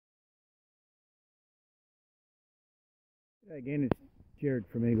Again, it's Jared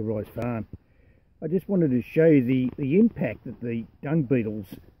from Eaglerise Farm. I just wanted to show you the impact that the dung beetles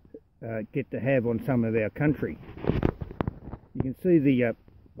get to have on some of our country. You can see the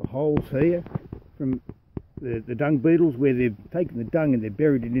holes here from the dung beetles where they've taken the dung and they've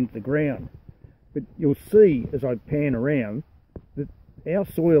buried it into the ground. But you'll see as I pan around that our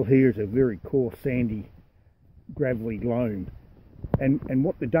soil here is a very coarse, sandy, gravelly loam. And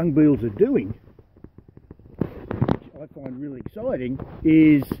what the dung beetles are doing, I find really exciting,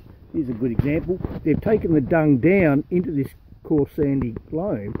 is, here's a good example, they've taken the dung down into this coarse sandy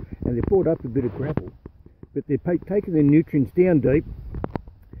loam and they've brought up a bit of gravel, but they've taken the nutrients down deep,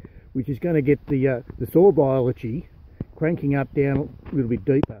 which is going to get the soil biology cranking up down a little bit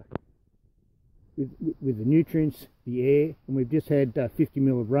deeper with the nutrients, the air. And we've just had 50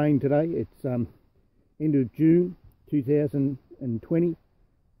 mil of rain today. It's end of June 2020,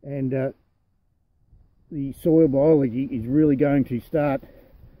 and the soil biology is really going to start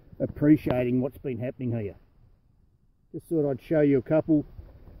appreciating what's been happening here. Just thought I'd show you a couple.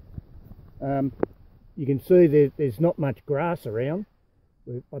 You can see that there's not much grass around.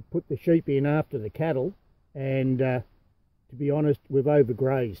 I put the sheep in after the cattle, and to be honest, we've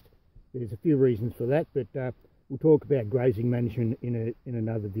overgrazed. There's a few reasons for that, but we'll talk about grazing management in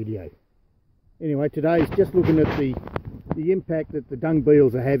another video. Anyway, today is just looking at the impact that the dung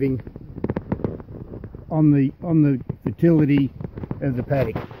beetles are having on the fertility of the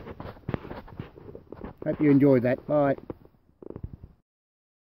paddock. Hope you enjoyed that. Bye.